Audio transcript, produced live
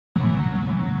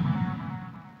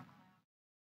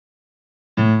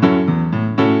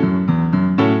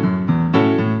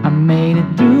made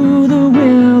it through the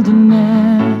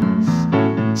wilderness.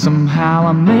 Somehow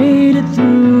I made it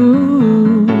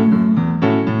through.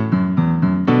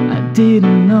 I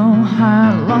didn't know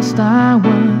how lost I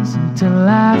was until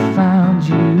I found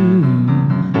you.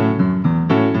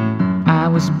 I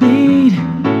was beat,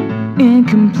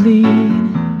 incomplete,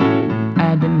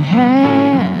 I'd been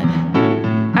had.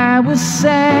 I was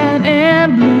sad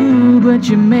and blue, but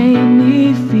you made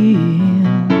me feel.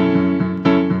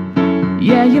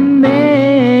 Yeah, you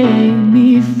made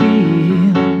me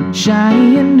feel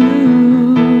shiny and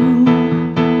new,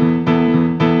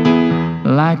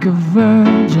 like a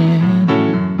virgin,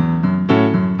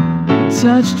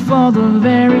 touched for the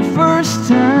very first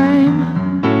time,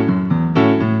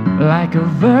 like a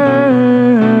virgin,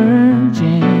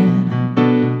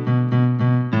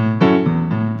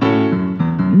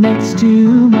 next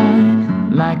to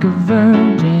mine, like a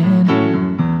virgin,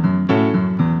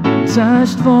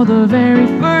 touched for the very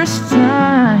first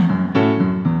time,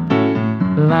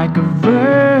 like a virgin,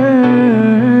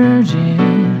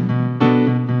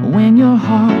 when your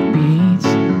heart beats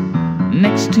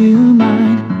next to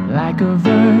mine, like a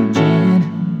virgin.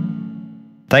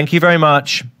 Thank you very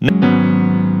much.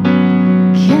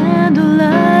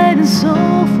 Candlelight and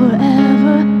soul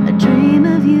forever, a dream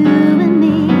of you and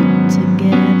me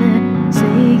together.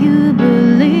 Say you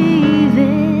believe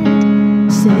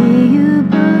it, say you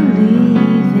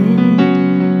believe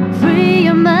it. Free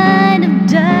your mind of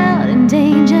doubt and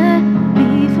danger.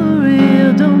 Be for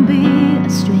real, don't be a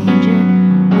stranger.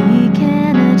 We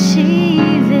can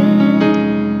achieve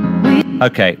it.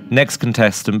 Okay, next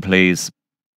contestant, please.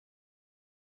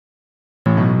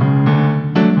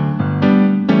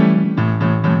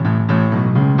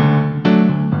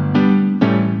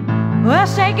 Well,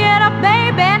 shake it up,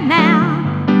 baby, now.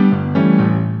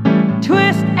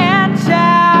 Twist and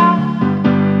shout.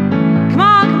 Come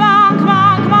on, come on, come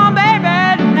on, come on, baby,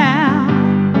 now.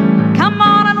 Come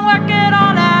on and work it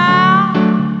on out.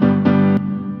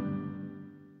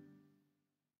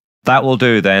 That will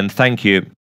do then, thank you.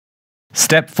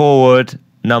 Step forward,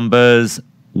 numbers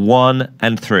 1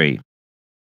 and 3.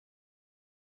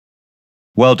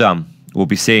 Well done. We'll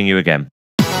be seeing you again.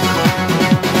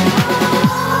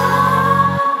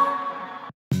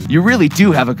 You really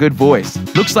do have a good voice.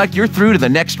 Looks like you're through to the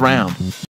next round.